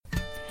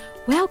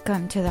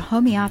Welcome to the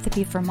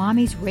Homeopathy for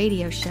Mommies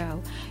radio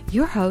show.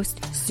 Your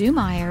host, Sue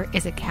Meyer,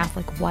 is a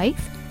Catholic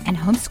wife and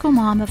homeschool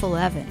mom of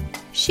 11.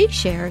 She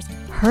shares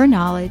her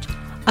knowledge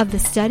of the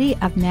study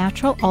of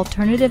natural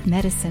alternative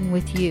medicine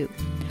with you.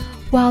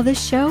 While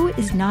this show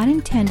is not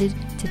intended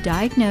to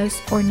diagnose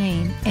or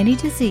name any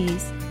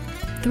disease,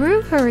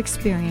 through her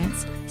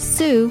experience,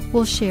 Sue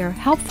will share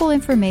helpful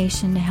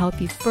information to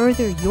help you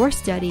further your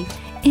study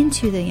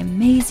into the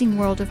amazing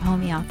world of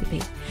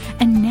homeopathy.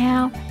 And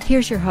now,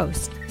 here's your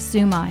host,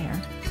 Sue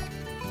Meyer.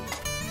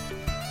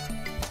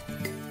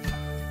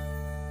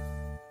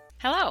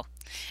 Hello,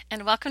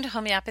 and welcome to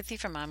Homeopathy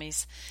for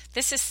Mommies.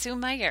 This is Sue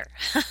Meyer.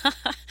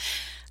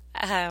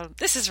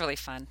 This is really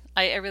fun.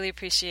 I really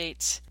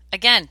appreciate,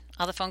 again,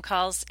 all the phone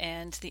calls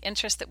and the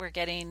interest that we're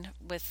getting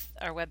with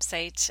our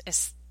website.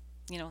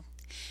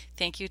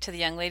 Thank you to the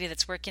young lady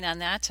that's working on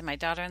that and my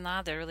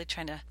daughter-in-law. They're really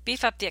trying to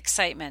beef up the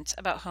excitement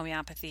about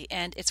homeopathy,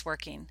 and it's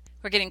working.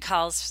 We're getting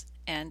calls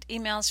and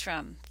emails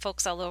from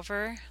folks all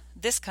over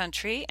this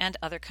country and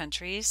other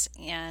countries,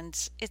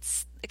 and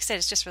it's exciting.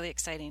 It's just really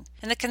exciting.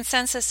 And the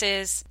consensus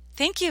is,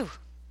 thank you.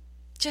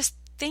 Just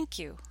thank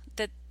you.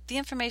 That the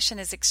information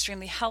is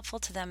extremely helpful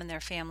to them and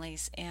their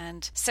families.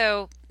 And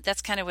so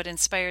that's kind of what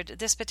inspired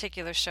this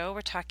particular show.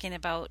 We're talking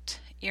about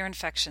ear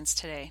infections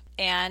today.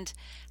 And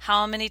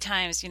how many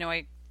times,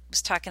 I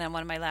was talking on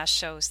one of my last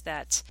shows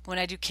that when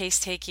I do case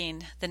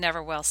taking, the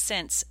never well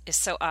since is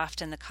so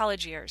often the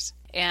college years.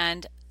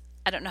 And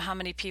I don't know how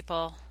many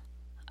people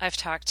I've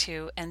talked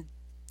to, and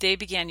they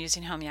began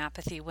using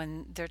homeopathy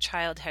when their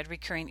child had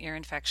recurring ear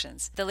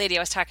infections. The lady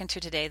I was talking to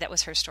today, that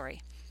was her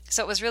story.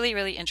 So it was really,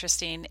 really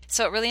interesting.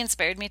 So it really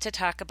inspired me to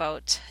talk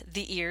about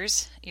the ear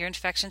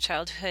infection,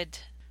 childhood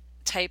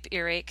type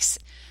earaches.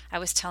 I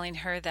was telling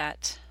her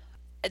that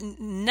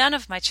none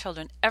of my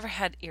children ever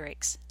had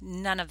earaches.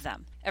 None of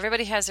them.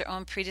 Everybody has their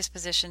own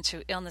predisposition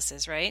to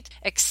illnesses, right?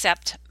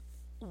 Except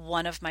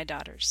one of my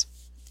daughters.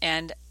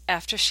 And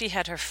after she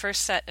had her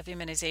first set of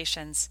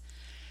immunizations,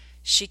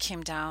 she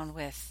came down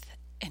with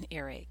an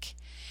earache.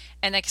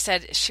 And like I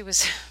said, she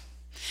was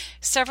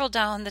several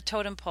down the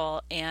totem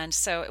pole, and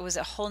so it was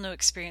a whole new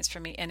experience for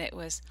me, and it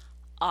was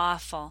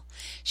awful.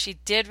 She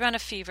did run a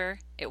fever.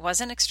 It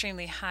wasn't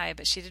extremely high,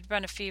 but she did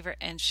run a fever,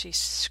 and she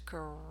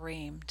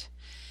screamed.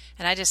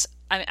 And I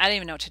didn't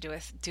even know what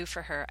to do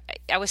for her.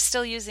 I was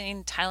still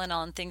using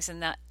Tylenol and things in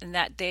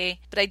that day,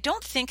 but I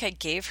don't think I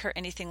gave her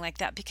anything like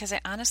that because I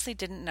honestly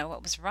didn't know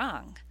what was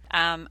wrong.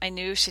 I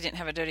knew she didn't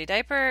have a dirty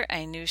diaper.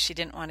 I knew she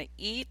didn't want to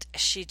eat.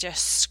 She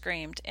just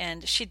screamed,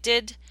 and she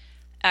did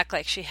act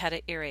like she had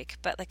an earache.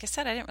 But like I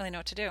said, I didn't really know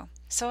what to do.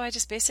 So I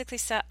just basically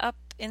sat up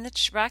in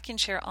the rocking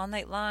chair all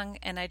night long,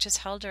 and I just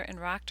held her and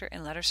rocked her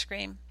and let her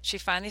scream. She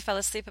finally fell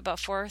asleep about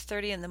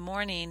 4:30 in the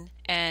morning,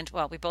 and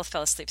we both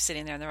fell asleep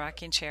sitting there in the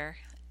rocking chair.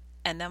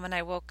 And then when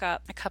I woke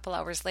up a couple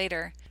hours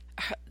later,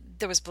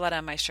 there was blood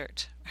on my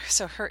shirt.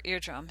 So her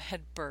eardrum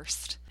had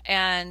burst.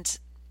 And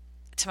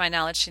to my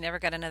knowledge, she never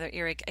got another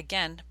earache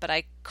again, but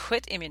I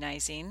quit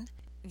immunizing.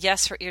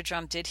 Yes, her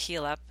eardrum did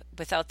heal up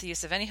without the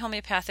use of any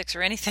homeopathics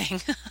or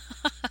anything.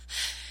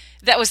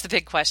 That was the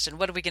big question.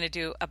 What are we going to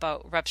do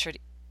about ruptured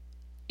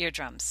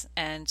eardrums?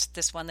 And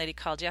this one lady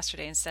called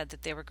yesterday and said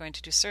that they were going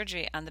to do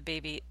surgery on the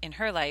baby in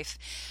her life.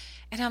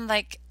 And I'm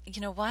like,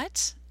 you know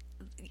what?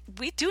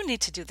 We do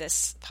need to do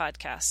this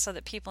podcast so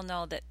that people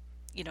know that,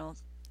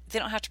 they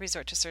don't have to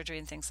resort to surgery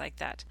and things like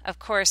that. Of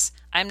course,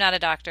 I'm not a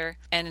doctor,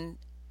 and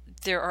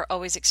there are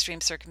always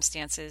extreme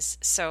circumstances.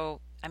 So,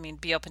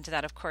 be open to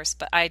that, of course,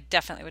 but I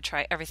definitely would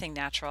try everything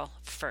natural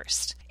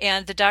first.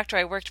 And the doctor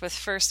I worked with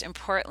first in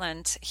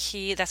Portland,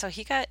 that's how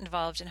he got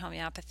involved in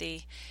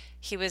homeopathy.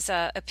 He was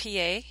a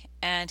PA,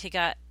 and he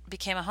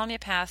became a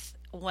homeopath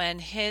when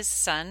his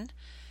son,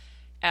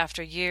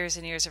 after years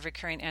and years of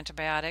recurring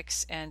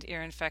antibiotics and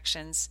ear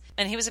infections,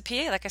 and he was a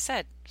PA, like I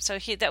said, so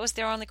that was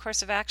their only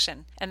course of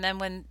action. And then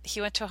when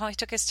he went he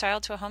took his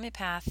child to a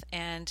homeopath,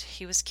 and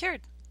he was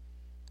cured.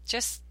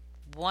 Just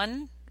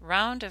one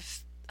round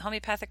of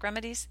homeopathic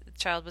remedies, the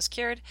child was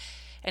cured,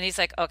 and he's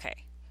like,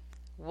 okay,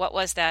 what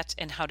was that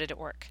and how did it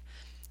work?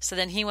 So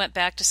then he went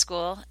back to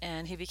school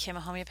and he became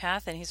a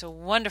homeopath, and he's a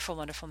wonderful,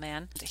 wonderful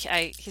man.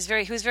 He was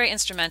very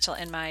instrumental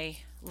in my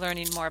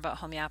learning more about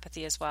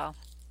homeopathy as well.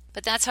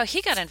 But that's how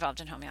he got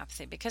involved in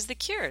homeopathy, because the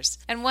cures.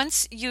 And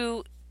once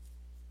you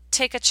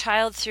take a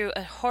child through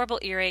a horrible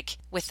earache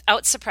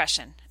without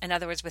suppression, in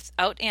other words,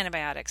 without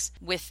antibiotics,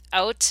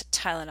 without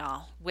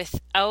Tylenol,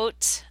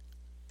 without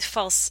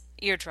false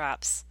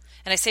eardrops,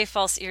 and I say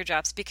false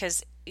eardrops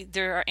because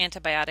there are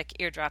antibiotic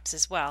eardrops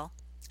as well,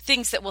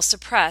 things that will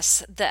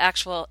suppress the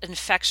actual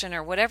infection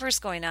or whatever's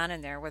going on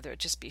in there, whether it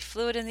just be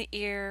fluid in the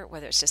ear,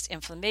 whether it's just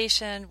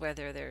inflammation,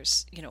 whether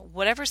there's,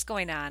 whatever's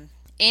going on,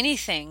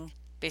 anything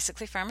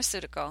basically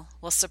pharmaceutical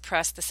will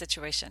suppress the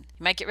situation.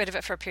 You might get rid of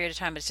it for a period of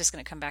time, but it's just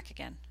going to come back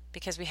again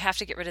because we have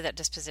to get rid of that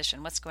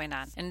disposition. What's going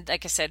on? And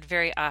like I said,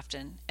 very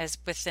often, as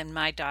within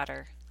my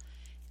daughter,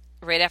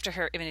 right after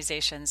her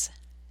immunizations,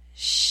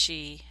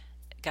 she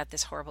got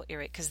this horrible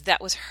earache because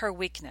that was her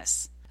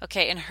weakness.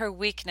 Okay, and her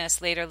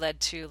weakness later led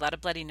to a lot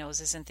of bloody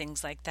noses and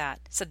things like that.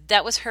 So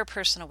that was her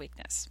personal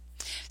weakness.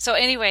 So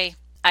anyway,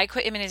 I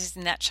quit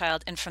immunizing that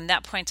child, and from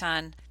that point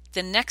on,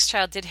 the next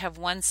child did have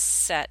one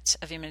set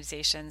of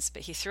immunizations,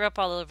 but he threw up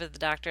all over the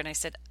doctor, and I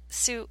said,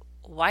 Sue,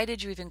 why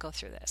did you even go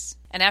through this?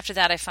 And after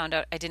that, I found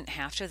out I didn't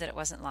have to, that it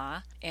wasn't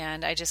law.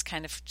 And I just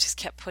kind of just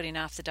kept putting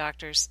off the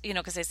doctors,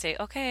 because they say,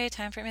 okay,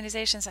 time for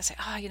immunizations. I say,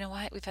 oh, you know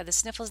what? We've had the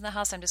sniffles in the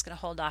house. I'm just going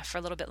to hold off for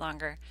a little bit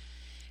longer.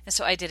 And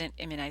so I didn't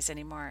immunize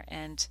anymore.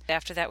 And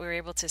after that, we were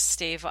able to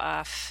stave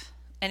off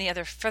any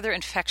other further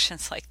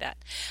infections like that.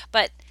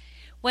 But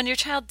when your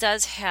child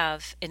does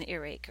have an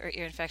earache or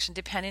ear infection,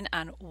 depending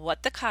on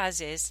what the cause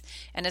is,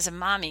 and as a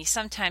mommy,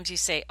 sometimes you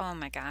say, oh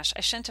my gosh,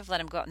 I shouldn't have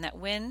let him go out in that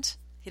wind.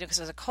 Because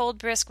it was a cold,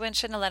 brisk wind,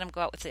 shouldn't have let him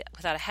go out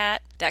without a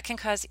hat. That can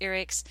cause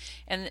earaches.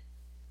 And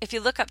if you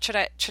look up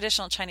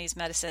traditional Chinese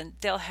medicine,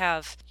 they'll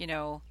have,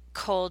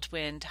 cold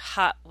wind,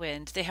 hot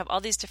wind. They have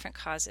all these different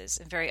causes.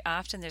 And very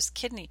often there's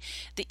kidney.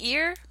 The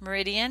ear,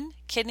 meridian,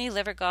 kidney,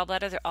 liver,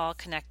 gallbladder, they're all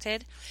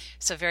connected.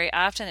 So very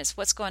often it's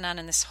what's going on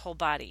in this whole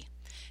body.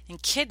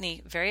 And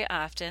kidney, very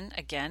often,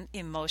 again,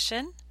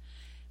 emotion.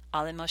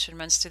 All emotion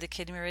runs through the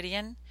kidney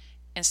meridian.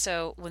 And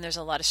so when there's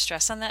a lot of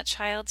stress on that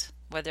child,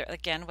 whether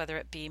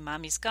it be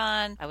mommy's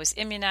gone, I was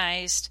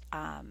immunized,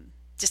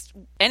 just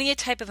any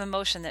type of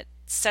emotion that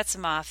sets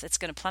him off, that's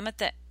going to plummet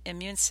the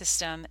immune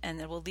system and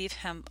it will leave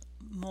him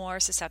more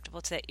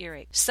susceptible to that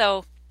earache.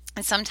 So,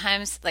 and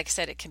sometimes, like I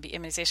said, it can be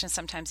immunization.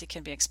 Sometimes he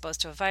can be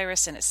exposed to a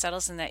virus and it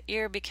settles in that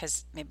ear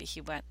because maybe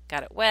he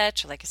got it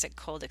wet, or like I said,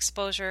 cold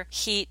exposure,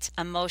 heat,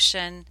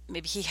 emotion.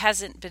 Maybe he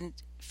hasn't been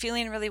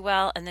feeling really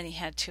well and then he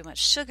had too much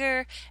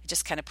sugar. It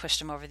just kind of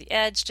pushed him over the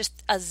edge.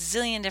 Just a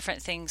zillion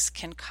different things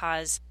can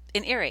cause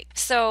an earache.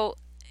 So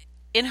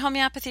in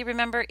homeopathy,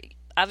 remember,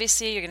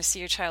 obviously you're going to see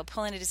your child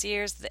pulling at his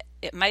ears.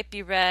 It might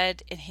be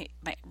red and he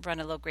might run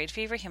a low-grade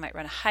fever. He might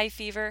run a high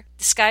fever.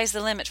 The sky's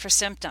the limit for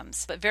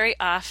symptoms. But very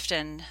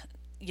often,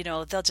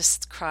 they'll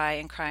just cry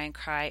and cry and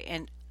cry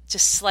and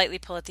just slightly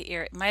pull at the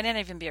ear. It might not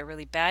even be a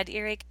really bad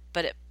earache,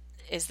 but it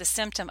is the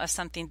symptom of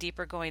something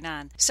deeper going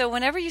on. So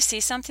whenever you see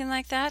something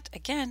like that,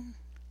 again,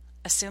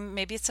 assume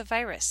maybe it's a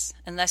virus,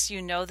 unless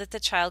you know that the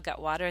child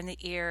got water in the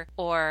ear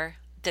or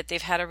that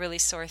they've had a really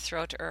sore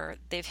throat or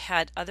they've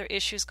had other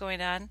issues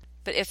going on.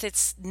 But if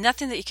it's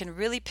nothing that you can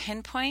really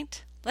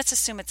pinpoint, let's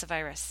assume it's a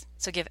virus.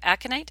 So give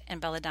aconite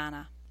and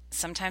belladonna.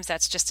 Sometimes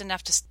that's just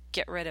enough to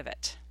get rid of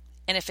it.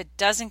 And if it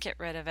doesn't get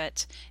rid of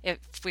it, if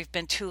we've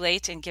been too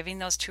late in giving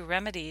those two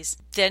remedies,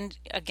 then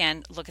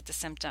again, look at the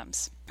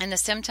symptoms. And the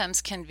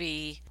symptoms can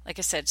be, like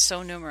I said,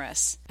 so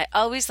numerous. I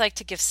always like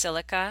to give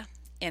silica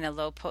in a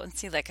low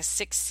potency, like a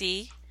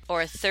 6C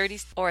or a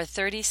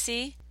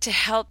 30C, to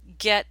help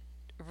get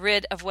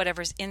rid of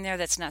whatever's in there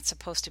that's not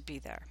supposed to be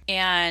there.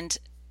 And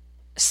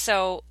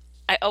so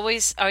I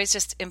always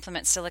just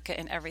implement silica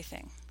in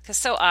everything. Because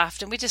so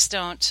often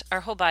our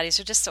whole bodies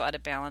are just so out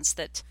of balance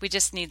that we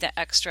just need that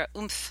extra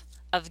oomph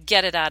of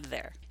get it out of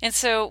there. And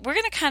so we're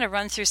going to kind of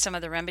run through some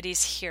of the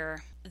remedies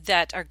here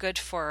that are good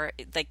for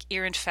like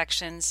ear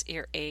infections,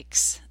 ear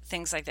aches,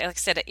 things like that. Like I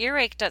said, an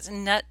earache does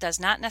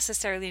not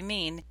necessarily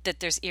mean that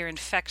there's ear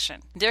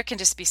infection. There can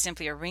just be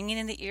simply a ringing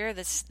in the ear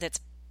that's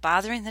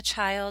bothering the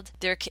child.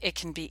 It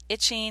can be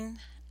itching.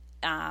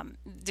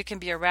 There can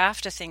be a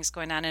raft of things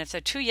going on. And if they're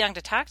too young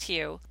to talk to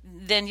you,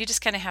 then you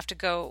just kind of have to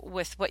go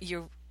with what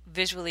you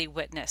visually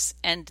witness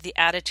and the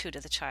attitude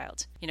of the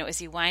child. Is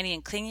he whiny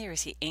and clingy or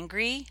is he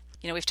angry?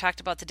 We've talked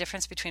about the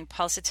difference between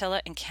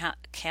pulsatilla and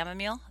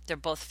chamomile. They're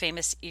both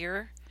famous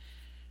ear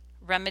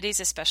remedies,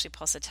 especially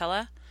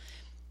pulsatilla.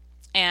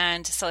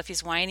 And so if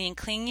he's whiny and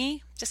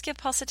clingy, just give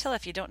pulsatilla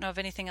if you don't know of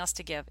anything else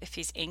to give. If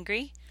he's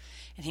angry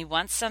and he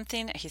wants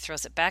something, he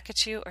throws it back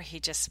at you, or he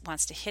just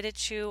wants to hit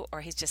at you,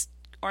 or he's just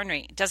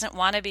ornery, doesn't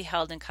want to be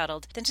held and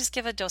cuddled, then just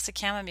give a dose of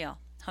chamomile.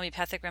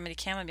 Homeopathic remedy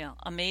chamomile.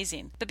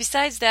 Amazing. But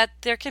besides that,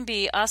 there can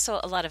be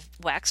also a lot of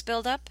wax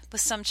buildup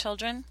with some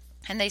children.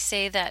 And they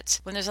say that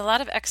when there's a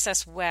lot of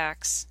excess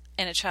wax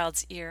in a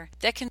child's ear,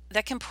 that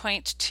can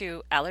point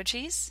to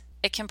allergies.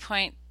 It can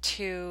point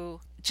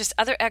to just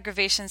other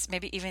aggravations,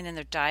 maybe even in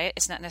their diet.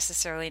 It's not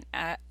necessarily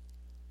an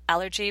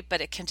allergy, but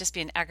it can just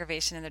be an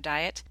aggravation in their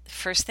diet. The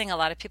first thing a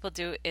lot of people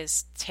do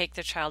is take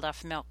their child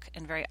off milk,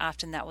 and very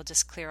often that will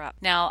just clear up.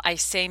 Now, I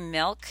say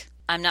milk.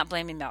 I'm not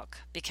blaming milk,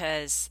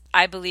 because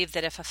I believe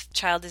that if a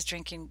child is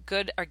drinking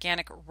good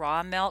organic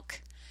raw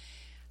milk,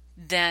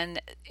 then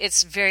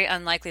it's very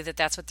unlikely that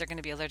that's what they're going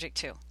to be allergic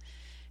to.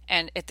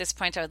 And at this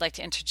point, I would like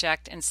to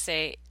interject and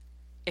say,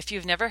 if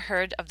you've never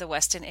heard of the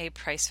Weston A.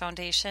 Price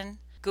Foundation,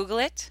 Google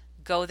it,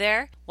 go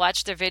there,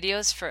 watch their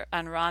videos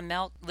on raw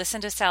milk,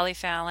 listen to Sally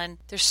Fallon.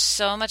 There's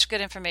so much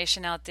good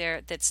information out there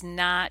that's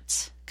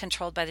not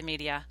controlled by the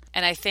media.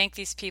 And I thank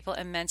these people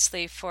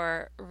immensely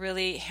for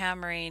really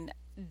hammering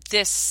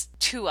this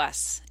to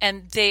us,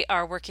 and they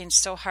are working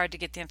so hard to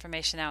get the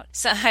information out.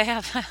 So I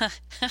have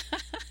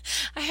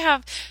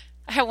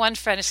one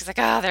friend, and she's like,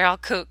 they're all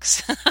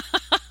kooks.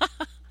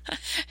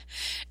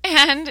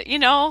 And,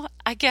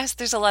 I guess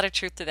there's a lot of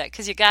truth to that,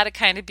 because you got to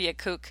kind of be a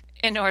kook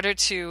in order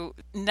to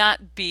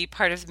not be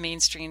part of the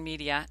mainstream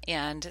media.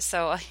 And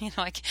so,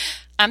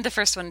 I'm the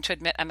first one to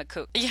admit I'm a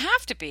kook. You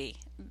have to be,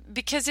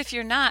 because if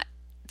you're not,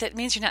 that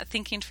means you're not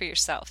thinking for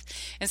yourself.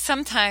 And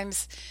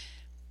sometimes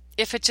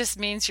if it just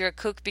means you're a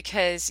kook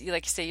because,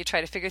 like you say, you try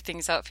to figure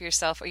things out for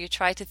yourself, or you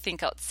try to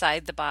think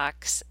outside the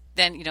box,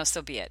 then,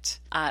 so be it.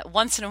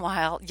 Once in a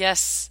while,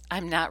 yes,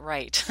 I'm not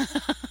right.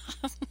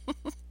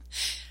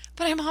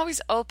 But I'm always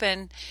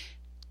open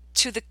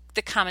to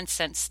the common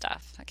sense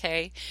stuff,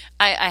 okay?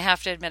 I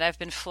have to admit, I've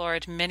been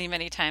floored many,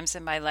 many times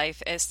in my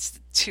life as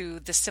to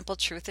the simple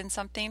truth in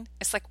something.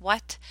 It's like,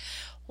 what?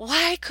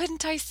 Why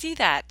couldn't I see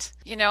that?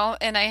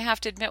 And I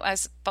have to admit, I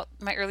was about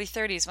my early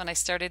 30s when I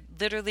started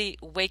literally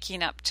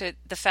waking up to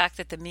the fact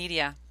that the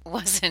media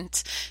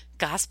wasn't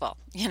gospel,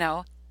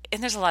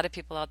 And there's a lot of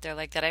people out there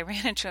like that. I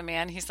ran into a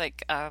man, he's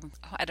like, I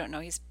don't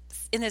know, he's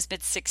in his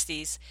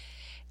mid-60s,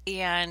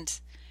 and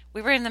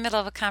we were in the middle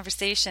of a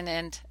conversation,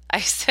 and I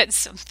said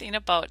something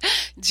about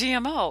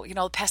GMO,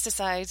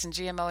 pesticides and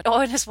GMO. Oh,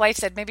 and his wife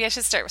said, maybe I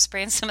should start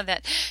spraying some of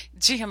that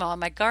GMO in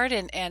my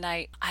garden. And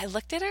I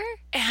looked at her,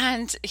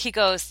 and he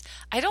goes,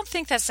 I don't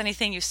think that's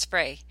anything you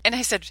spray. And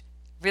I said,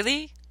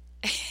 really?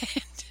 And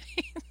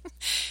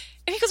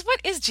he goes,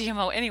 what is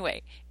GMO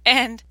anyway?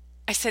 And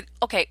I said,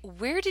 okay,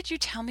 where did you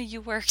tell me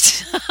you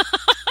worked?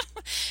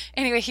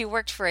 Anyway, he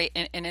worked for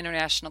an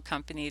international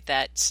company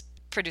that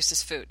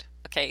produces food.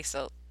 Okay,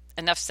 so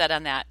enough said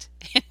on that.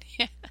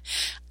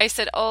 I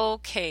said,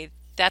 okay,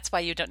 that's why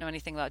you don't know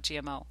anything about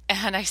GMO.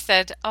 And I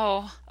said,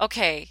 oh,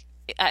 okay,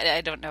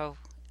 I don't know.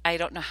 I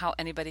don't know how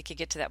anybody could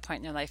get to that point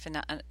in their life and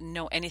not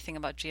know anything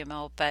about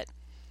GMO. But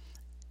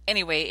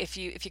anyway, if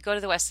you go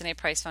to the Weston A.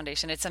 Price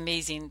Foundation, it's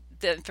amazing,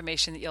 the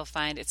information that you'll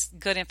find. It's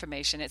good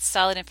information. It's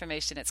solid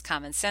information. It's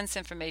common sense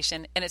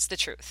information, and it's the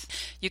truth.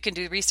 You can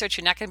do research.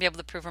 You're not going to be able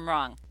to prove them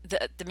wrong.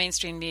 The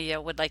mainstream media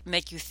would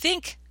make you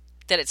think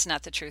that it's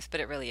not the truth, but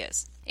it really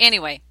is.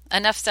 Anyway,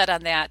 enough said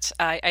on that.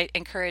 I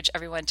encourage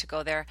everyone to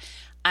go there.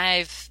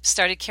 I've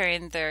started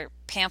carrying their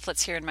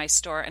pamphlets here in my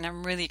store, and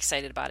I'm really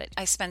excited about it.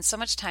 I spend so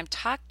much time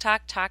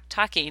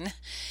talking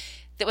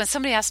that when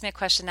somebody asks me a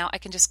question now, I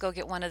can just go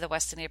get one of the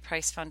Weston A.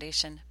 Price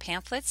Foundation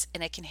pamphlets,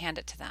 and I can hand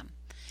it to them.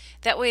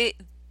 That way,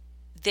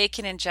 they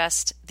can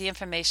ingest the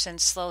information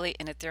slowly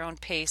and at their own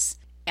pace,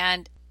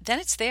 and then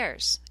it's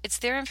theirs. It's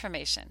their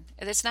information.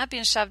 It's not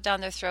being shoved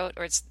down their throat,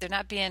 or they're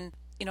not being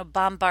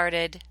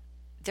bombarded.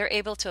 They're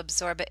able to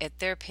absorb it at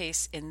their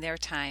pace in their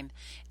time,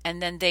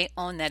 and then they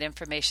own that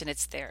information.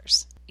 It's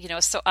theirs.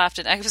 So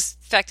often, as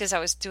I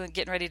was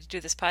getting ready to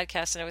do this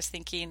podcast, and I was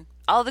thinking,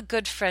 all the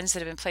good friends that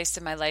have been placed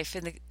in my life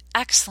and the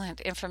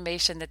excellent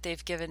information that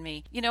they've given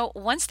me,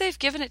 once they've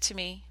given it to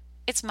me,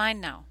 it's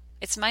mine now.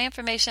 It's my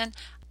information,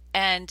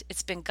 and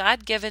it's been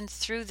God-given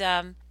through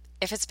them.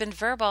 If it's been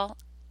verbal,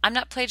 I'm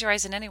not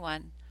plagiarizing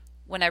anyone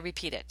when I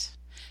repeat it.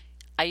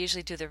 I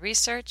usually do the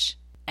research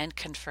and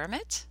confirm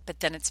it, but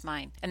then it's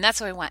mine. And that's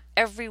what I want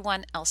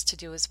everyone else to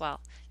do as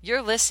well.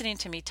 You're listening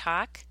to me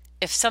talk.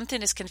 If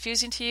something is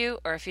confusing to you,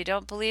 or if you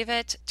don't believe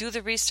it, do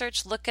the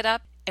research, look it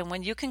up, and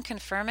when you can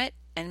confirm it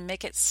and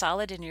make it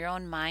solid in your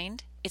own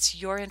mind, it's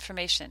your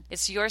information.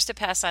 It's yours to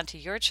pass on to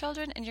your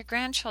children and your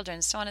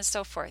grandchildren, so on and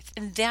so forth.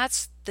 And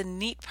that's the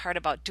neat part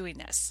about doing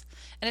this.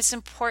 And it's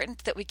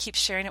important that we keep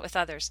sharing it with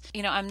others.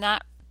 I'm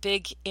not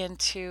big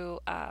into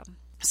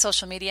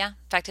social media.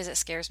 In fact, it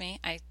scares me.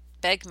 I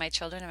beg my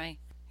children,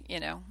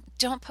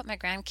 don't put my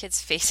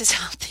grandkids' faces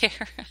out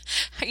there.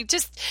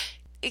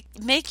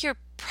 Make your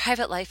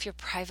private life your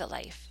private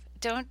life.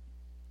 Don't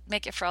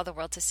make it for all the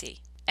world to see.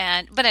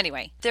 But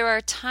anyway, there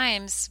are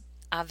times,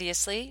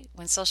 obviously,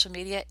 when social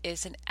media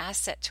is an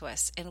asset to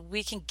us, and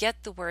we can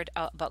get the word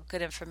out about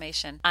good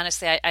information.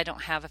 Honestly, I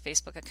don't have a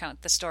Facebook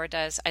account. The store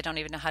does. I don't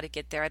even know how to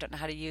get there. I don't know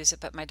how to use it,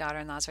 but my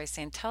daughter-in-law is always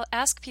saying,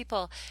 ask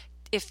people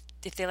if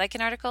they like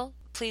an article,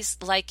 please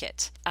like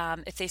it.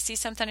 If they see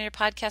something in your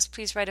podcast,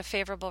 please write a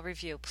favorable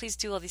review. Please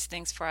do all these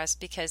things for us,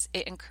 because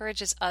it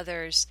encourages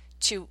others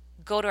to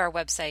go to our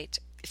website,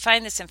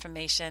 find this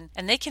information,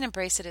 and they can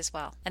embrace it as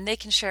well. And they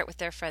can share it with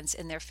their friends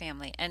and their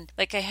family. And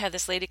like I had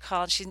this lady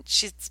call, and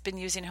she's been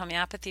using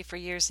homeopathy for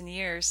years and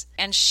years.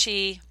 And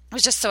she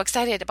was just so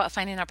excited about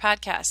finding our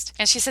podcast.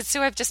 And she said,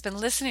 Sue, I've just been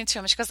listening to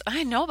him. She goes,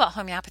 I know about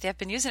homeopathy. I've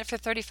been using it for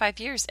 35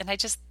 years, and I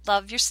just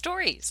love your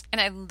stories.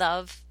 And I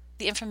love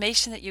the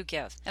information that you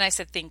give. And I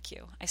said, thank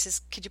you. I says,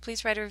 could you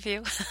please write a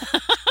review?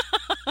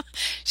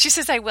 She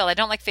says, I will. I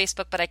don't like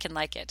Facebook, but I can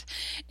like it.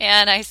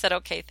 And I said,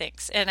 okay,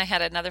 thanks. And I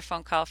had another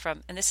phone call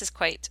and this is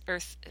quite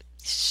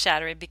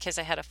earth-shattering, because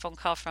I had a phone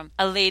call from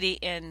a lady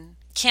in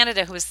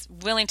Canada who was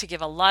willing to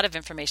give a lot of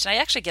information. I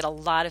actually get a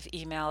lot of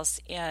emails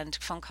and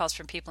phone calls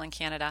from people in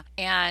Canada.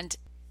 And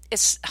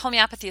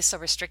homeopathy is so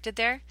restricted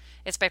there.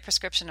 It's by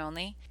prescription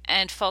only.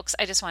 And folks,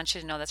 I just want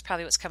you to know that's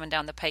probably what's coming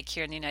down the pike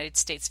here in the United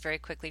States very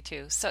quickly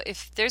too. So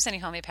if there's any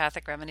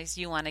homeopathic remedies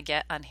you want to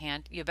get on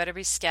hand, you better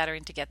be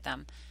scattering to get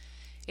them.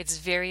 It's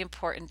very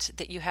important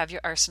that you have your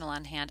arsenal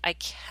on hand. I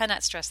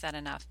cannot stress that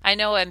enough. I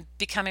know I'm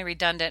becoming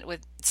redundant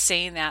with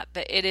saying that,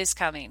 but it is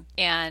coming.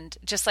 And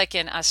just like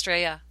in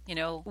Australia,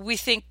 we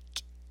think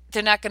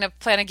they're not going to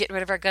plan on getting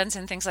rid of our guns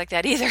and things like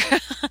that either.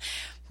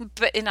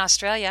 But in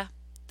Australia,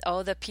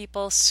 the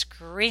people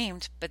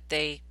screamed, but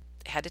they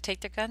had to take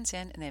their guns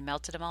in and they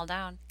melted them all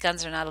down.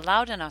 Guns are not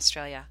allowed in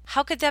Australia.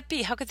 How could that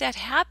be? How could that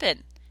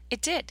happen?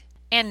 It did.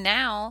 And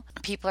now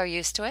people are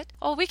used to it.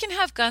 Oh, we can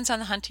have guns on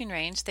the hunting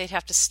range. They'd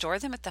have to store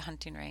them at the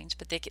hunting range,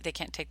 but they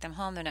can't take them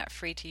home. They're not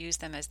free to use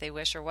them as they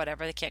wish or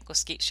whatever. They can't go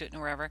skeet shooting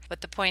or wherever.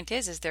 But the point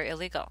is they're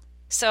illegal.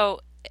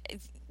 So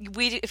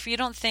if you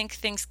don't think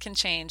things can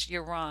change,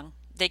 you're wrong.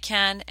 They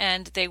can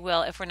and they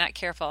will if we're not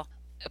careful.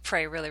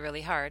 Pray really,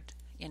 really hard.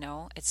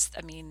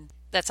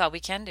 That's all we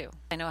can do.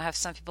 I know I have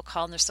some people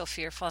call and they're so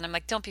fearful, and I'm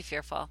like, don't be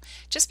fearful.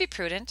 Just be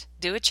prudent.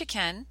 Do what you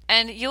can,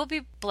 and you'll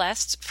be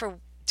blessed for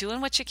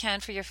doing what you can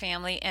for your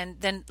family, and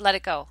then let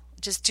it go.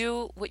 Just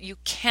do what you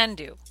can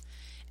do,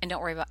 and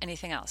don't worry about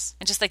anything else.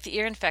 And just like the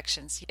ear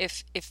infections,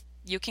 if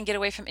you can get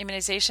away from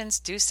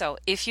immunizations, do so.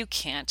 If you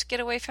can't get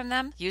away from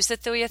them, use the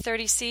Thuya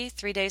 30C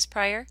 3 days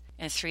prior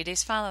and 3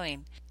 days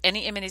following.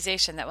 Any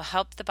immunization that will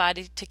help the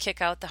body to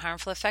kick out the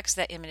harmful effects of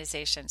that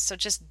immunization. So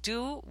just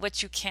do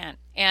what you can.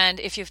 And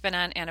if you've been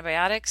on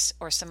antibiotics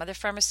or some other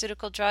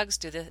pharmaceutical drugs,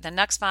 do the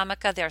Nux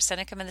vomica, the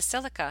arsenicum, and the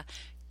silica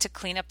to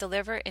clean up the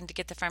liver and to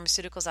get the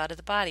pharmaceuticals out of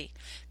the body.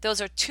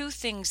 Those are 2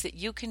 things that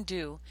you can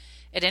do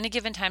at any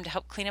given time to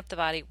help clean up the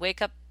body,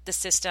 wake up the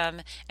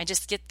system, and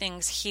just get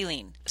things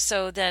healing.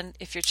 So then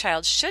if your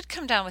child should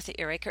come down with the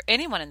earache, or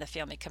anyone in the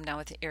family come down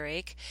with the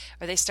earache,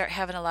 or they start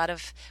having a lot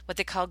of what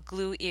they call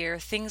glue ear,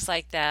 things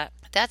like that,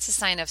 that's a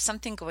sign of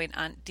something going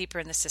on deeper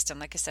in the system.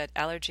 Like I said,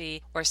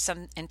 allergy or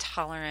some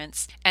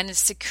intolerance, and it's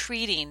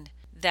secreting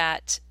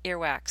that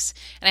earwax.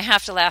 And I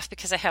have to laugh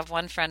because I have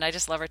one friend, I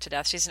just love her to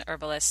death. She's an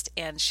herbalist,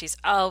 and she's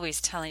always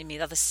telling me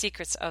all the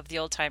secrets of the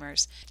old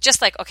timers.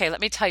 Just like, okay,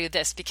 let me tell you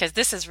this, because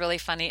this is really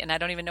funny, and I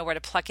don't even know where to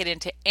pluck it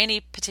into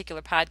any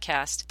particular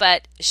podcast.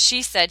 But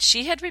she said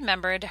she had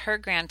remembered her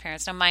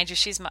grandparents. Now, mind you,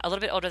 she's a little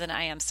bit older than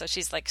I am, so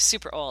she's like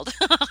super old.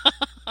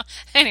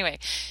 Anyway,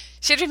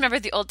 she'd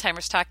remembered the old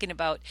timers talking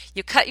about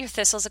you cut your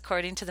thistles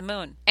according to the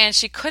moon. And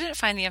she couldn't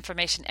find the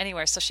information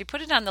anywhere, so she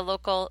put it on the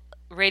local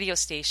radio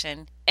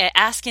station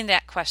asking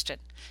that question.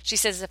 She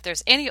says if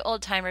there's any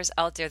old timers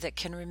out there that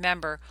can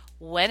remember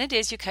when it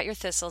is you cut your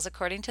thistles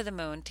according to the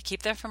moon to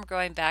keep them from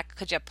growing back,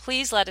 could you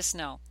please let us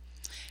know?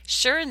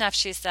 Sure enough,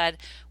 she said,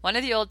 one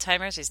of the old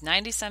timers, he's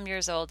 90 some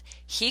years old,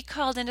 he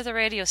called into the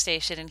radio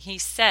station and he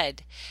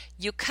said,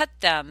 you cut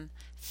them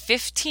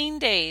 15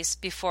 days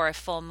before a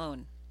full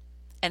moon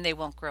and they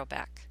won't grow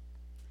back.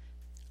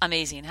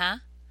 Amazing, huh?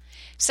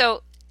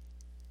 So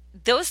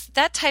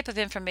that type of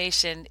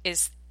information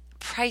is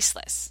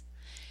priceless.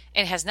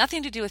 It has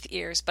nothing to do with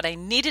ears, but I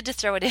needed to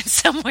throw it in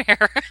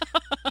somewhere.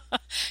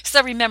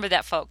 So remember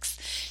that,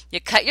 folks. You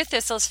cut your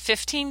thistles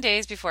 15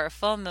 days before a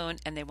full moon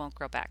and they won't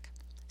grow back.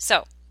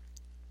 So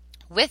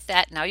with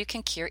that, now you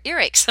can cure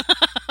earaches.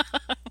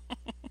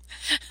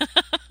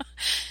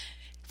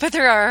 But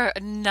there are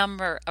a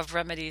number of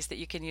remedies that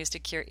you can use to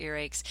cure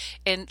earaches.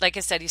 And like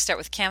I said, you start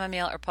with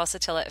chamomile or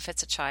pulsatilla if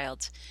it's a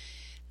child.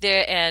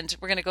 And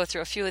we're going to go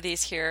through a few of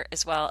these here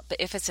as well. But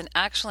if it's an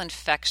actual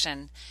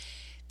infection,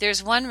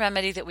 there's one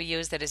remedy that we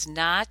use that is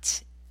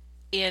not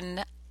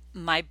in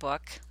my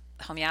book,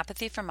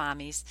 Homeopathy for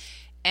Mommies,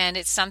 and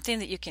it's something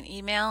that you can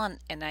email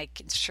and I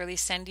can surely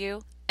send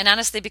you. And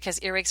honestly,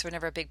 because earaches were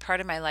never a big part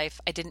of my life,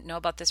 I didn't know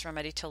about this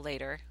remedy till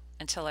later,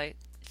 until I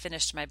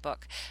finished my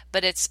book.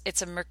 But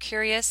it's a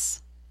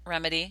mercurius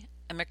remedy.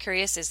 And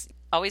mercurius is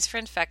always for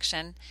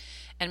infection,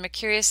 and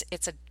mercurius,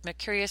 it's a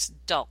mercurius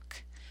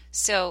dulk.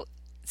 So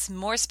it's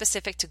more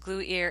specific to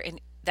glue ear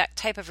and that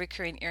type of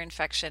recurring ear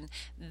infection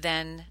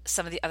than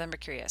some of the other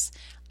mercurius.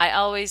 I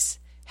always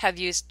have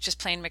used just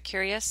plain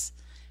mercurius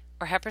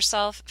or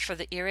Hepersolve for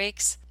the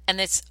earaches, and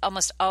it's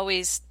almost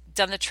always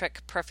done the trick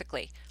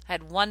perfectly. I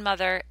had one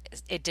mother,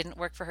 it didn't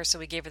work for her, so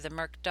we gave her the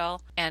Merc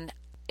Dull, and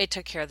it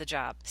took care of the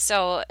job.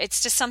 So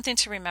it's just something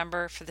to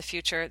remember for the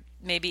future.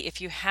 Maybe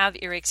if you have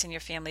earaches in your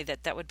family,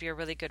 that would be a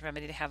really good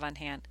remedy to have on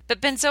hand.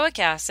 But benzoic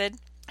acid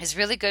is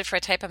really good for a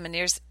type of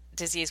Meniere's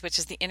disease, which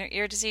is the inner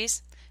ear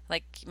disease.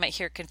 Like you might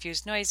hear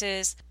confused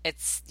noises.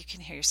 You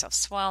can hear yourself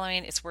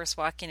swallowing. It's worse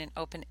walking in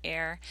open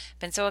air.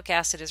 Benzoic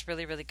acid is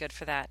really, really good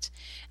for that.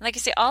 And like I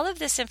say, all of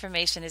this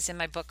information is in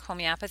my book,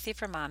 Homeopathy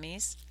for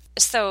Mommies.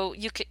 So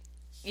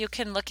you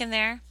can look in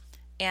there,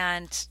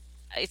 and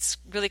it's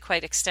really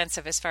quite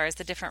extensive as far as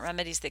the different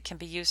remedies that can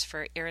be used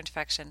for ear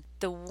infection.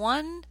 The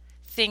one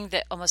thing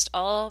that almost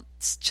all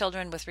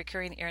children with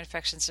recurring ear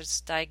infections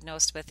are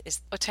diagnosed with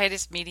is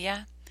otitis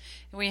media.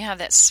 When you have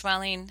that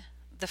swelling,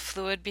 the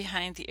fluid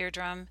behind the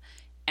eardrum,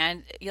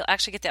 and you'll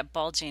actually get that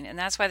bulging, and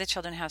that's why the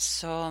children have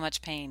so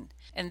much pain.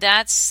 And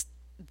that's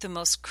the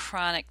most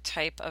chronic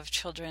type of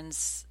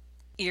children's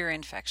ear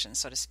infection,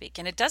 so to speak.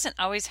 And it doesn't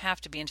always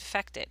have to be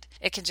infected.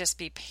 It can just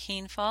be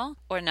painful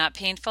or not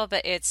painful,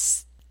 but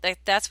it's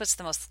that's what's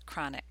the most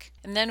chronic.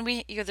 And then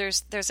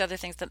there's other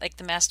things that, like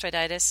the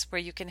mastoiditis,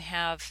 where you can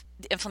have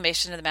the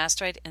inflammation of the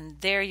mastoid,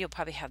 and there you'll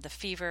probably have the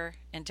fever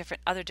and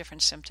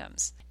different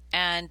symptoms.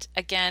 And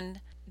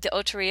again, the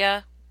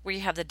otorrhea, where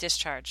you have the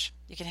discharge.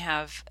 You can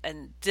have,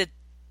 and the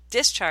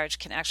discharge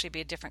can actually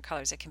be different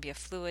colors. It can be a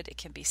fluid, it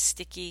can be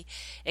sticky,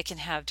 it can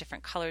have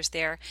different colors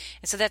there.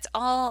 And so that's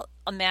all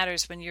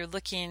matters when you're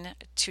looking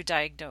to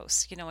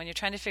diagnose. When you're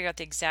trying to figure out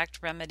the exact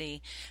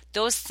remedy,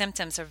 those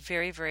symptoms are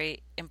very,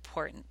 very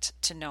important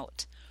to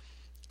note.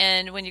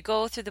 And when you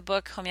go through the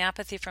book,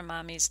 Homeopathy for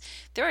Mommies,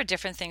 there are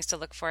different things to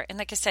look for. And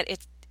like I said,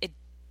 it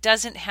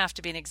doesn't have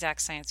to be an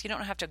exact science. You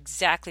don't have to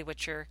exactly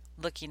what you're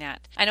looking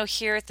at. I know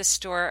here at the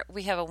store,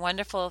 we have a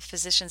wonderful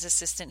physician's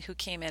assistant who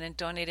came in and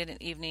donated an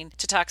evening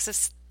to talk to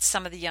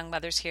some of the young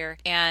mothers here.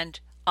 And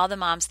all the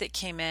moms that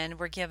came in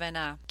were given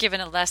a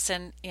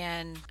lesson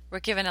in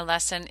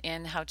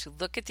how to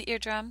look at the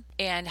eardrum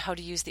and how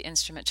to use the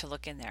instrument to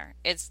look in there.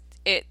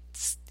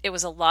 It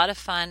was a lot of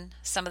fun.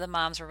 Some of the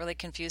moms were really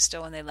confused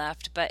still when they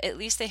left, but at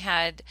least they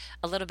had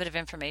a little bit of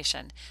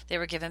information. They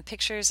were given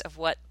pictures of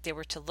what they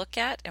were to look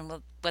at and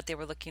what they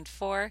were looking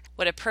for,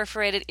 what a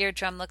perforated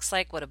eardrum looks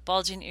like, what a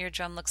bulging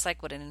eardrum looks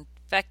like, what an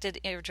infected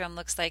eardrum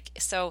looks like.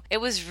 So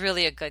it was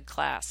really a good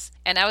class.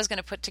 And I was going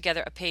to put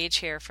together a page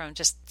here from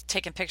just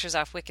taking pictures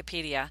off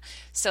Wikipedia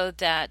so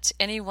that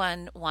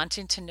anyone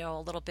wanting to know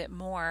a little bit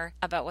more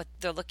about what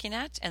they're looking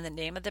at and the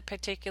name of the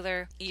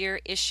particular ear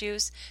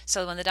issues,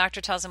 so when the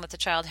doctor tells them what the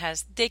child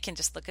has, they can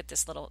just look at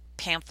this little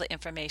pamphlet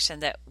information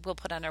that we'll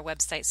put on our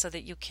website so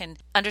that you can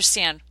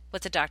understand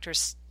what the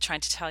doctor's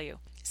trying to tell you.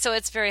 So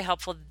it's very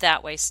helpful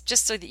that way,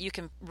 just so that you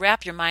can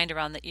wrap your mind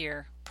around the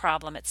ear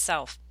problem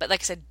itself. But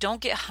like I said, don't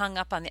get hung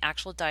up on the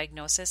actual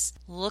diagnosis.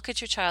 Look at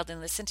your child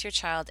and listen to your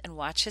child and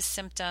watch his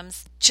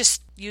symptoms.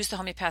 Just use the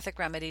homeopathic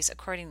remedies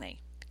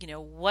accordingly.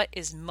 What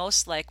is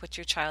most like what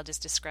your child is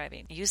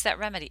describing. Use that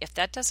remedy. If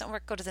that doesn't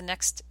work, go to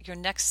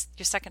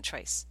your second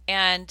choice.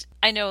 And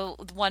I know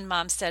one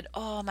mom said,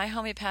 "Oh, my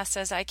homeopath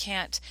says I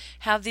can't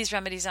have these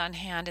remedies on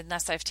hand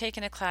unless I've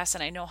taken a class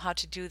and I know how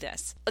to do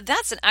this."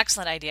 That's an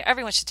excellent idea.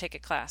 Everyone should take a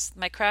class.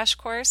 My crash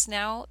course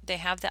now, they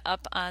have that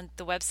up on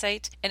the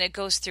website, and it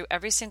goes through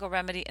every single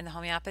remedy in the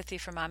Homeopathy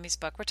for Mommies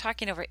book. We're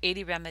talking over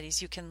 80 remedies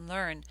you can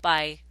learn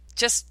by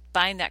just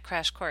buying that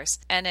crash course.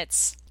 And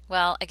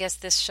well, I guess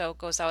this show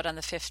goes out on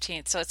the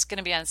 15th, so it's going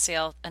to be on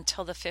sale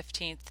until the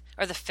 15th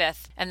or the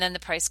 5th, and then the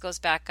price goes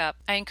back up.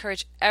 I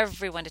encourage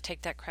everyone to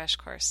take that crash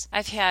course.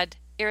 I've had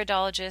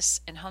iridologists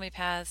and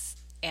homeopaths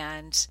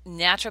and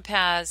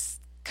naturopaths,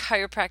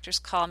 chiropractors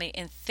call me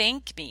and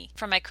thank me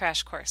for my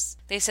crash course.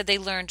 They said they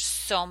learned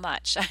so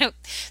much.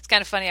 It's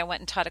kind of funny. I went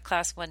and taught a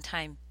class one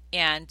time,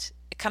 and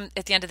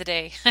at the end of the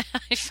day,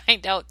 I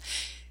find out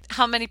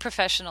how many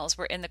professionals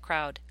were in the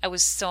crowd. I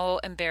was so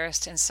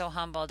embarrassed and so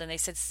humbled. And they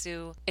said,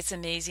 "Sue, it's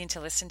amazing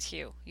to listen to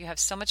you. You have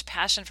so much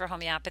passion for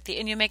homeopathy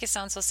and you make it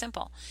sound so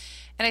simple."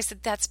 And I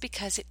said, "That's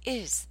because it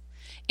is.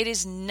 It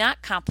is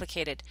not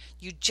complicated.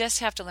 You just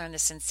have to learn the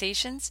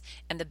sensations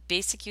and the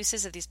basic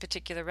uses of these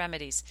particular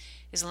remedies.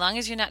 As long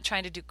as you're not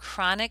trying to do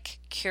chronic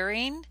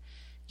curing,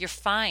 you're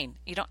fine.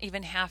 You don't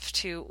even have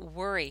to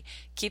worry.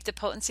 Keep the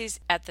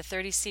potencies at the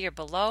 30C or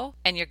below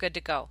and you're good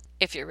to go.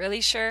 If you're really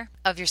sure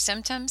of your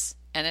symptoms,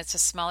 and it's a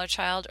smaller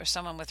child or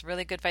someone with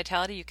really good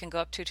vitality, you can go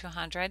up to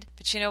 200.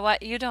 But you know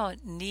what? You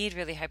don't need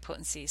really high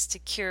potencies to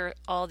cure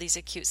all these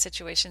acute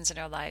situations in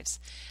our lives.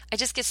 I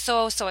just get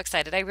so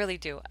excited. I really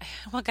do.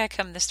 One guy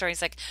come in the store,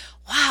 he's like,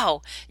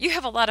 "Wow, you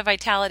have a lot of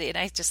vitality." And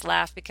I just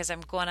laugh because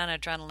I'm going on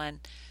adrenaline,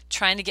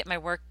 trying to get my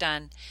work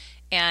done.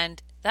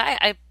 And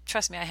I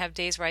trust me, I have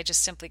days where I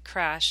just simply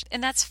crash,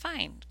 and that's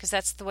fine because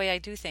that's the way I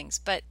do things.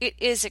 But it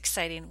is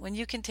exciting when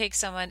you can take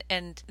someone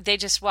and they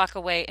just walk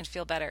away and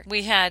feel better.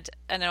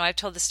 I know I've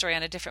told this story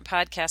on a different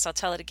podcast. I'll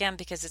tell it again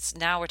because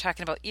we're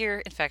talking about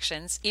ear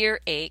infections, ear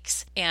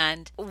aches,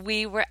 and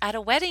we were at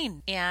a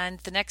wedding, and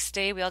the next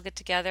day we all get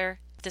together.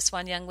 This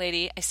one young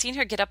lady, I seen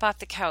her get up off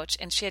the couch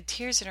and she had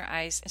tears in her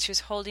eyes and she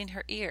was holding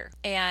her ear.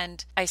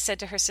 And I said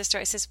to her sister,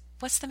 I says,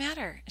 "What's the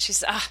matter?" And she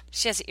says,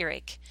 "She has an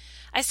earache."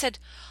 I said,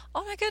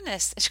 "Oh my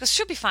goodness." And she goes,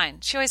 "She'll be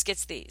fine. She always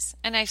gets these."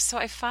 And I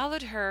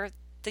followed her,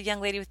 the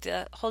young lady with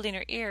the holding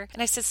her ear.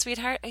 And I said,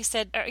 "Sweetheart," I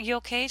said, "Are you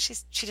okay?" She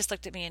just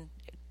looked at me and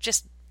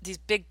just these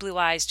big blue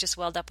eyes just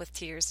welled up with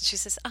tears. And she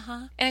says,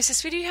 "Uh-huh." And I said,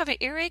 "Sweetie, you have an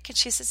earache?" And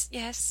she says,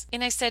 "Yes."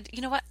 And I said,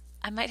 "You know what?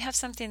 I might have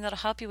something that'll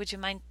help you. Would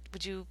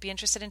you be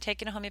interested in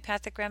taking a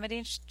homeopathic remedy?"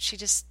 And she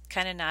just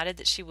kind of nodded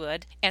that she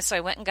would. And so I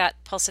went and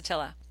got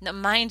Pulsatilla. Now,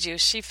 mind you,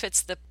 she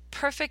fits the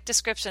perfect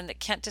description that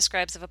Kent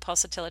describes of a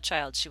Pulsatilla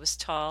child. She was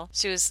tall.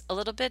 She was a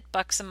little bit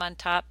buxom on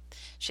top.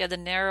 She had the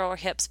narrower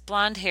hips,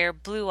 blonde hair,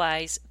 blue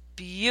eyes,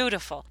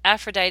 beautiful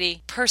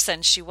Aphrodite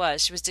person she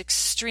was. She was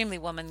extremely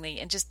womanly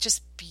and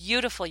just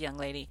beautiful young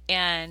lady.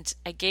 And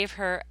I gave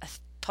her a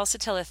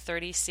Pulsatilla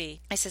 30C.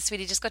 I said,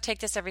 "Sweetie, just go take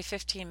this every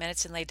 15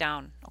 minutes and lay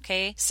down,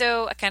 okay?"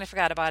 So I kind of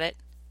forgot about it.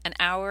 An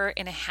hour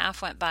and a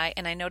half went by,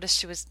 and I noticed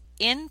she was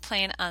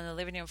playing on the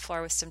living room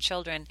floor with some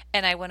children.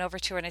 And I went over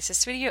to her and I said,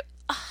 "Sweetie,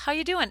 how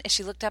you doing?" And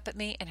she looked up at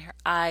me and her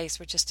eyes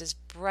were just as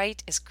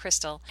bright as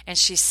crystal. And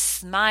she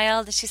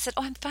smiled and she said,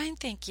 "Oh, I'm fine,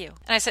 thank you."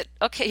 And I said,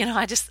 "Okay,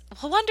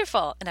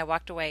 wonderful." And I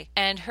walked away.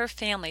 And her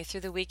family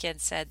through the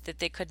weekend said that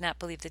they could not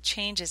believe the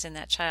changes in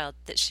that child,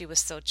 that she was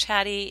so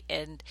chatty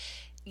and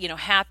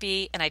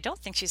happy, and I don't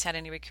think she's had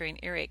any recurring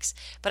earaches.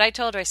 But I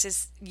told her, I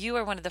says, you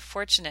are one of the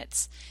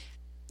fortunates.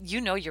 You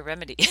know your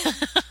remedy.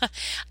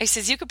 I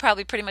says, you could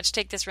probably pretty much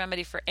take this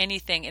remedy for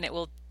anything and it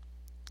will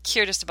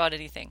cure just about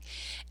anything.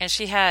 And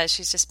she has.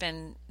 She's just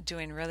been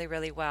doing really,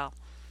 really well.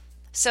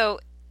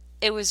 So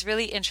it was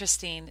really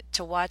interesting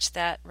to watch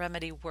that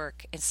remedy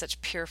work in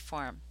such pure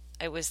form.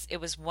 It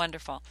was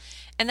wonderful.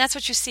 And that's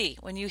what you see.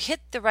 When you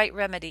hit the right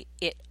remedy,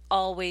 it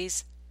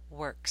always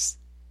works.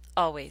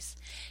 Always.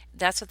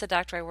 That's what the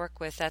doctor I work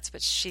with, that's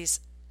what she's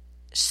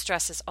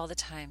stresses all the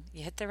time.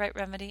 You hit the right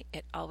remedy,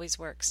 it always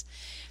works.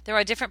 There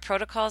are different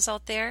protocols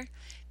out there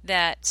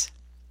that,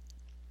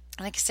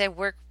 like I said,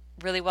 work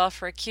really well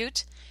for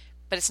acute,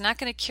 but it's not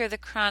going to cure the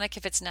chronic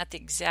if it's not the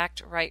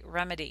exact right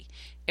remedy.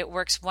 It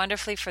works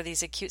wonderfully for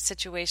these acute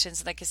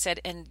situations, like I said,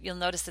 and you'll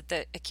notice that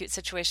the acute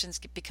situations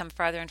become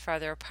farther and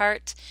farther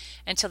apart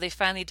until they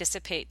finally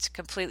dissipate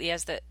completely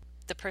as the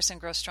person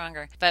grows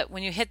stronger. But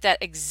when you hit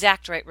that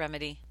exact right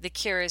remedy, the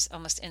cure is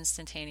almost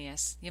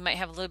instantaneous. You might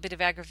have a little bit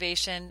of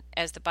aggravation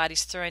as the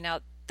body's throwing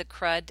out the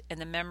crud and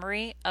the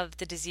memory of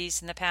the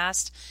disease in the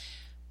past,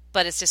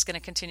 but it's just going to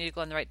continue to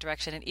go in the right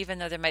direction. And even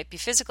though there might be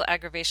physical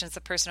aggravations, the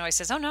person always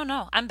says, "Oh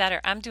no, I'm better.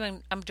 I'm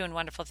doing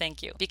wonderful,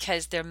 thank you,"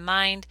 because their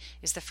mind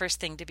is the first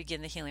thing to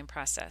begin the healing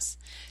process.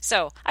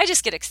 So I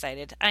just get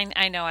excited.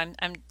 I know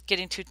I'm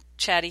getting too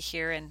chatty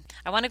here, and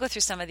I want to go through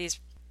some of these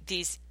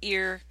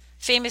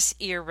famous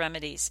ear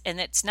remedies.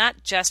 And it's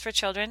not just for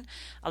children.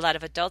 A lot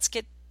of adults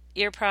get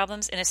ear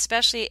problems, and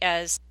especially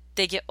as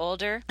they get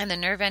older and the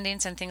nerve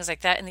endings and things like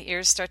that in the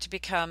ears start to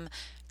become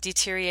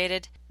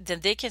deteriorated,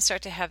 then they can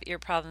start to have ear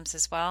problems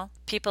as well.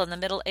 People in the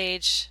middle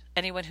age,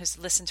 anyone who's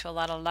listened to a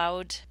lot of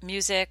loud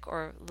music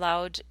or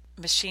loud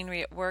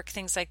machinery at work,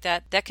 things like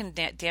that, that can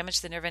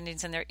damage the nerve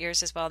endings in their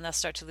ears as well, and they'll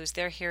start to lose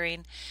their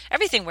hearing.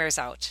 Everything wears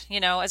out.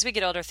 As we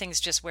get older,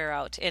 things just wear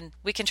out, and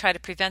we can try to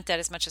prevent that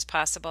as much as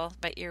possible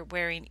by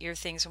wearing ear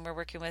things when we're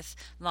working with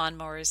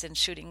lawnmowers and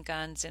shooting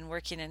guns and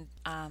working in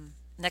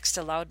next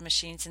to loud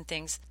machines and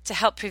things to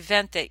help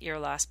prevent that ear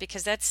loss,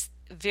 because that's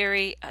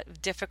very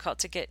difficult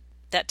to get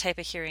that type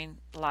of hearing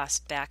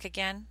lost back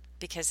again,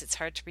 because it's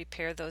hard to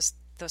repair those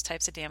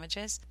types of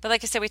damages. But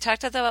like I said, we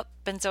talked about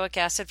benzoic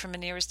acid for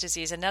Meniere's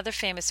disease. Another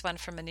famous one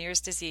for Meniere's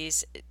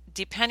disease,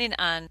 depending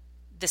on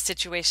the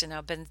situation.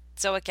 Now,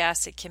 benzoic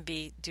acid can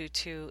be due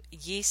to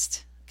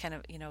yeast, kind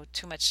of,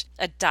 too much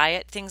a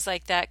diet, things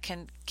like that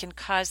can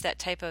cause that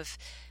type of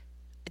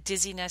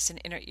dizziness and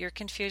inner ear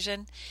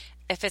confusion.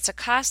 If it's a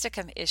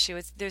causticum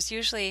issue,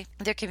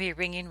 there can be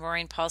ringing,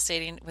 roaring,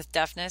 pulsating with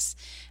deafness.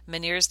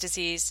 Meniere's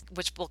disease,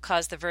 which will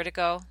cause the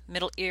vertigo,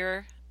 middle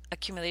ear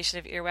accumulation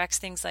of earwax,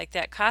 things like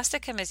that.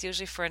 Causticum is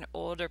usually for an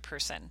older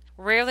person.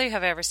 Rarely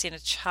have I ever seen a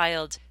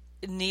child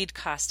need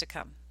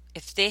causticum.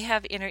 If they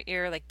have inner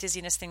ear, like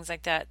dizziness, things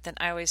like that, then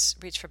I always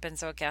reach for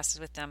benzoic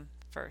acid with them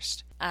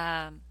first.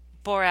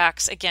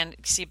 Borax, again,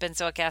 you see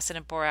benzoic acid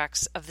and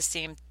borax of the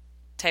same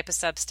type of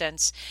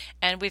substance,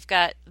 and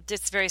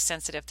it's very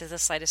sensitive to the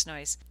slightest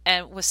noise.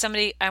 And with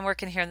somebody, I'm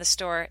working here in the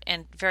store,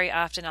 and very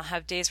often I'll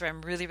have days where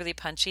I'm really, really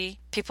punchy.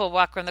 People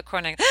walk around the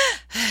corner and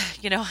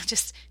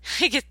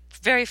I get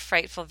very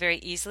frightful very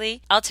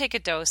easily. I'll take a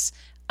dose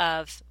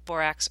of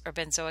borax or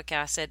benzoic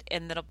acid,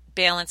 and that'll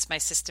balance my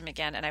system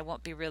again, and I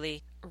won't be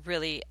really,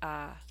 really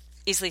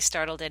easily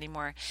startled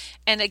anymore.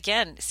 And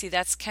again, see,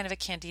 that's kind of a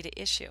candida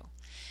issue.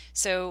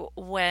 So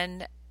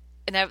like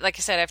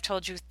I said, I've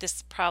told you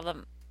this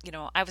problem.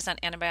 I was on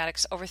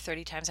antibiotics over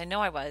 30 times. I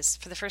know I was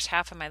for the first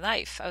half of my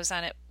life. I was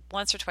on it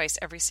once or twice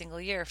every single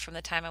year from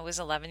the time I was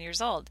 11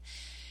 years old.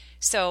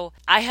 So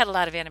I had a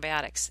lot of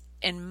antibiotics.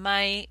 And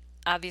my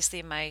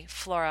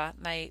flora,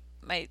 my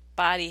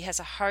body has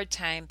a hard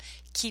time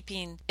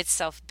keeping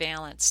itself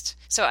balanced.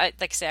 So like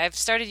I say, I've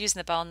started using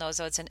the bowel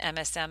nosodes and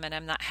MSM, and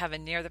I'm not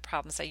having near the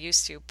problems I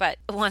used to. But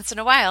once in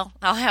a while,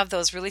 I'll have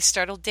those really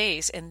startled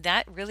days. And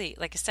that really,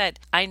 like I said,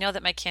 I know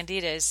that my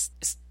candida is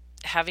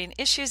having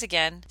issues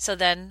again, so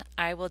then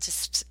I will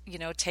just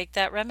take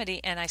that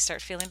remedy and I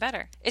start feeling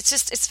better.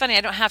 It's funny,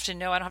 I don't have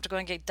to go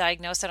and get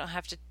diagnosed. I don't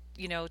have to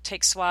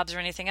take swabs or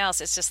anything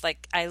else. It's just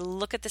like I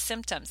look at the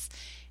symptoms,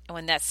 and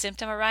when that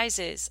symptom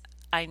arises,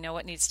 I know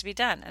what needs to be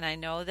done, and I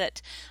know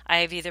that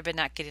I've either been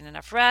not getting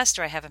enough rest,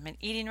 or I haven't been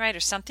eating right, or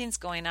something's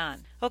going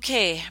on.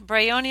 Okay,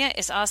 bryonia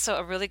is also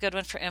a really good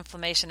one for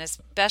inflammation,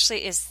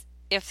 especially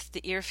if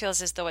the ear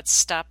feels as though it's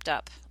stopped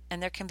up.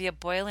 And there can be a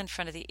boil in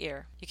front of the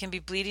ear. You can be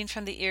bleeding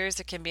from the ears.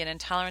 There can be an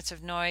intolerance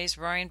of noise,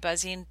 roaring,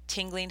 buzzing,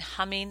 tingling,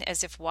 humming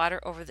as if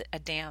water over a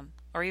dam,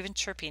 or even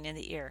chirping in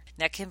the ear.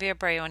 That can be a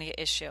bryonia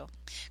issue.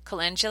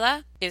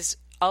 Calendula is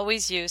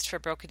always used for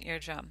broken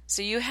eardrum.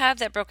 So you have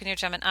that broken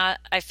eardrum, and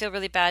I feel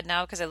really bad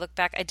now because I look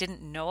back. I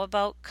didn't know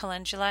about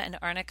calendula and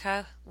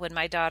arnica when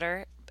my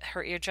daughter,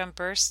 her eardrum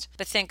burst.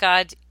 But thank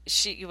God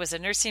she was a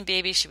nursing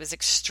baby. She was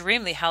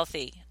extremely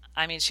healthy.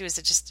 I mean, she was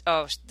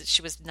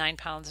she was 9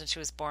 pounds when she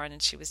was born,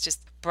 and she was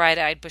just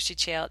bright-eyed,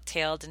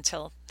 bushy-tailed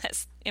until,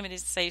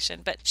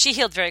 immunization, but she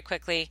healed very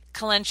quickly.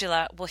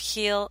 Calendula will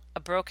heal a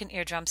broken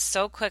eardrum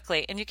so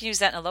quickly, and you can use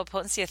that in a low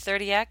potency. A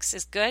 30x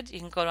is good. You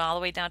can go all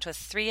the way down to a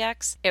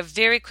 3x. It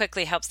very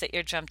quickly helps the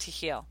eardrum to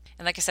heal.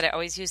 And like I said, I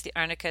always use the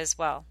arnica as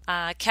well.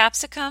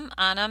 Capsicum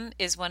anum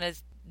is one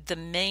of the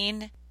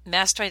main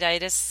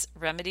mastoiditis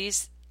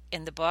remedies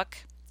in the book.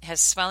 It has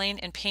swelling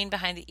and pain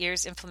behind the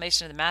ears,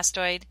 inflammation of the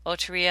mastoid,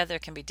 otorrhea. There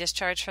can be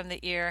discharge from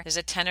the ear. There's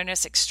a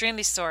tenderness,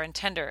 extremely sore and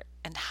tender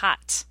and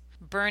hot,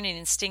 burning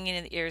and stinging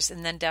in the ears,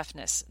 and then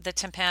deafness. The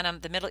tympanum,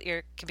 the middle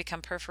ear, can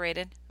become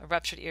perforated, a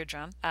ruptured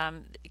eardrum.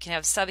 You can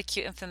have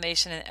subacute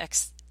inflammation and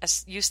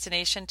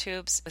eustachian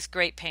tubes with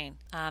great pain.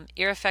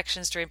 Ear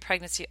affections during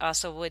pregnancy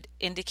also would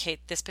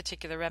indicate this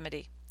particular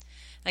remedy.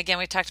 Again,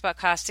 we talked about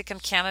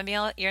causticum,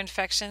 chamomile, ear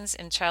infections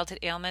and childhood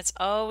ailments.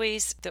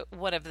 Always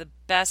one of the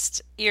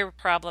best ear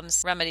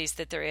problems remedies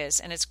that there is,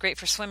 and it's great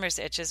for swimmer's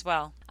itch as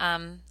well.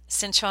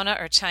 Cinchona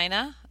or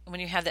china, when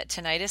you have that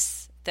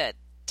tinnitus, that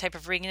type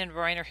of ringing and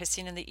roaring or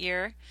hissing in the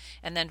ear,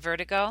 and then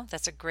vertigo,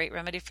 that's a great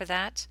remedy for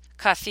that.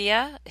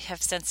 Coffea,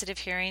 have sensitive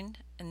hearing,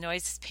 and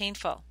noise is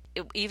painful.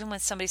 Even when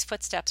somebody's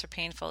footsteps are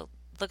painful,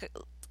 look at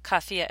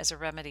Coffea as a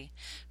remedy.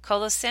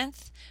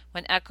 Colocynth,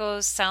 when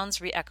sounds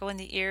re-echo in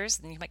the ears,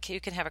 and you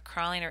can have a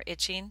crawling or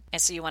itching,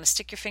 and so you want to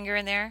stick your finger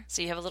in there.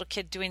 So you have a little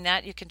kid doing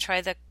that, you can try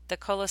the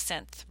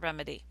Colocynth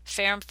remedy.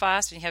 Ferrum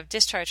phos, when you have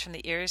discharge from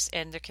the ears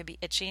and there can be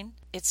itching.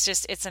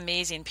 It's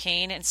amazing.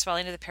 Pain and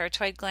swelling of the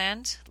parotid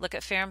gland. Look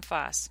at Ferrum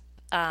phos.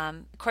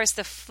 Of course,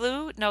 the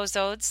flu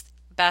nosodes,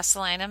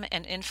 Basilinum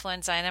and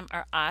Influenzinum,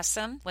 are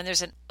awesome when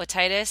there's an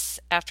otitis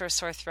after a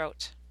sore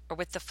throat or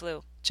with the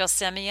flu.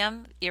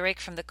 Gelsemium, earache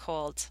from the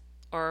cold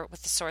or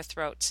with the sore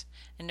throat.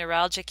 And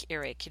neuralgic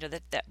earache,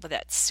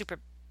 that super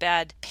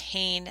bad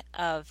pain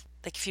of,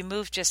 like if you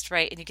move just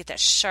right and you get that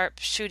sharp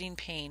shooting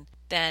pain,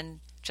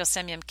 then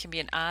Gelsemium can be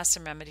an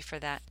awesome remedy for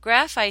that.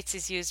 Graphites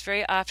is used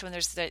very often when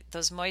there's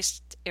those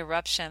moist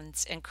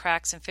eruptions and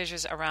cracks and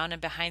fissures around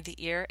and behind the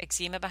ear,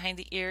 eczema behind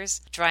the ears,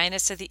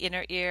 dryness of the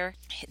inner ear.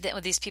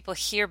 These people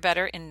hear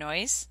better in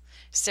noise.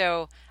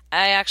 So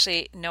I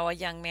actually know a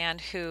young man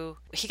who,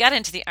 he got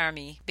into the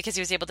Army because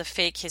he was able to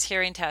fake his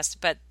hearing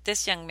test, but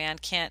this young man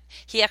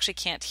he actually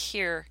can't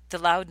hear the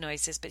loud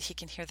noises, but he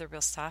can hear the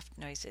real soft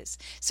noises.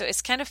 So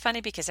it's kind of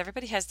funny because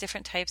everybody has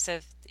different types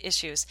of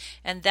issues,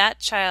 and that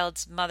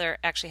child's mother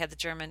actually had the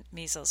German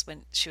measles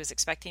when she was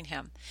expecting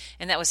him,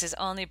 and that was his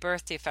only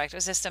birth defect. It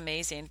was just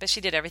amazing, but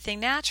she did everything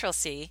natural,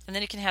 see? And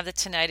then you can have the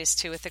tinnitus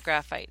too with the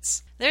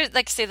graphites. There's,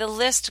 like I say, the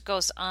list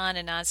goes on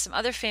and on. Some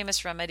other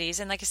famous remedies,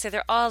 and like I say,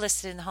 they're all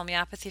listed in the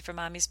Homeopathy for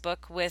Mommy's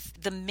book with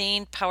the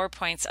main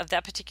PowerPoints of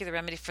that particular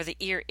remedy for the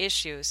ear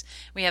issues.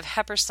 We have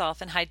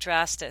Hepersulf and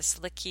Hydrastis,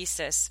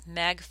 Lachesis,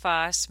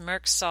 Magphos,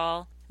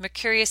 Mercsol.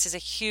 Mercurius is a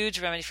huge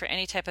remedy for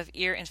any type of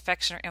ear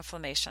infection or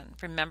inflammation.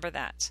 Remember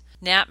that.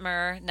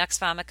 Natmur, Nux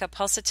vomica,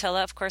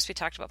 Pulsatilla. Of course, we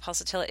talked about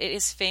Pulsatilla. It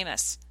is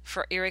famous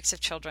for earaches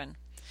of children.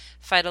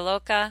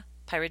 Phytoloca,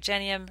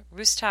 Pyrogenium,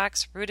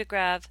 Rustox,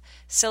 Rudigrav,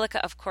 Silica.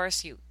 Of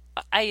course,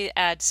 I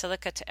add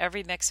silica to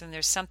every mix when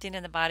there's something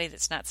in the body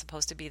that's not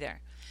supposed to be there.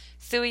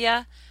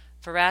 Thuja,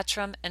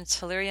 Veratrum, and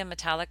Tellurium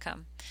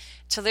metallicum.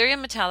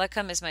 Tellurium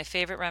metallicum is my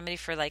favorite remedy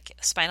for like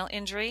spinal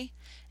injury.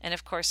 And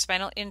of course,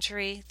 spinal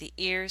injury, the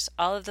ears,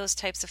 all of those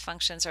types of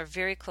functions are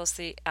very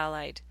closely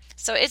allied.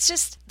 So it's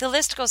just, the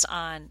list goes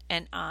on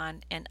and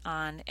on and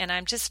on. And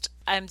I'm just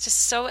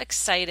so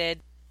excited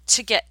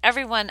to get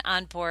everyone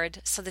on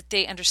board so that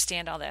they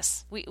understand all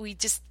this. We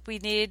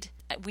need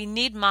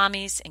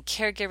mommies and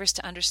caregivers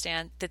to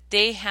understand that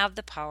they have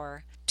the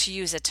power to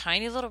use a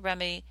tiny little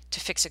remedy to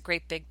fix a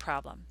great big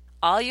problem.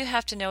 All you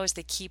have to know is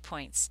the key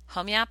points.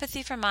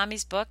 Homeopathy for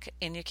Mommy's book,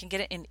 and you can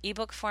get it in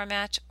ebook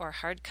format or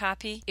hard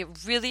copy.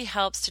 It really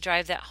helps to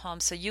drive that home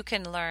so you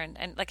can learn.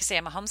 And like I say,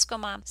 I'm a homeschool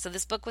mom, so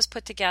this book was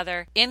put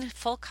together in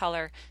full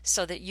color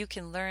so that you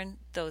can learn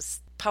those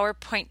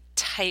PowerPoint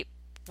type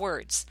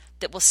words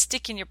that will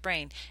stick in your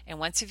brain. And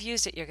once you've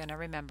used it, you're going to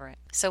remember it.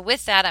 So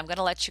with that, I'm going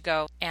to let you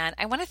go. And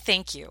I want to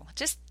thank you.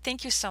 Just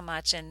thank you so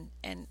much. And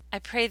I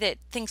pray that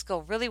things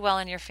go really well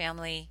in your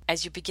family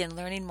as you begin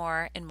learning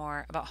more and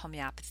more about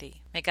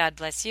homeopathy. May God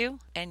bless you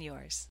and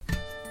yours.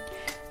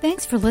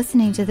 Thanks for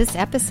listening to this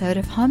episode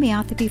of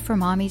Homeopathy for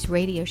Mommies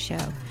radio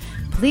show.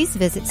 Please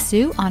visit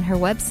Sue on her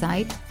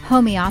website,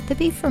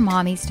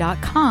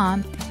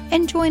 homeopathyformommies.com,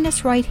 and join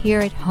us right here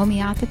at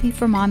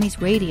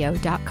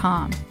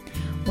homeopathyformommiesradio.com.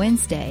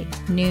 Wednesday,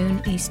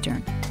 noon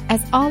Eastern.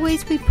 As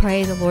always, we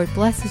pray the Lord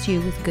blesses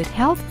you with good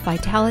health,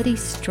 vitality,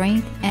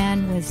 strength,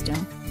 and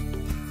wisdom.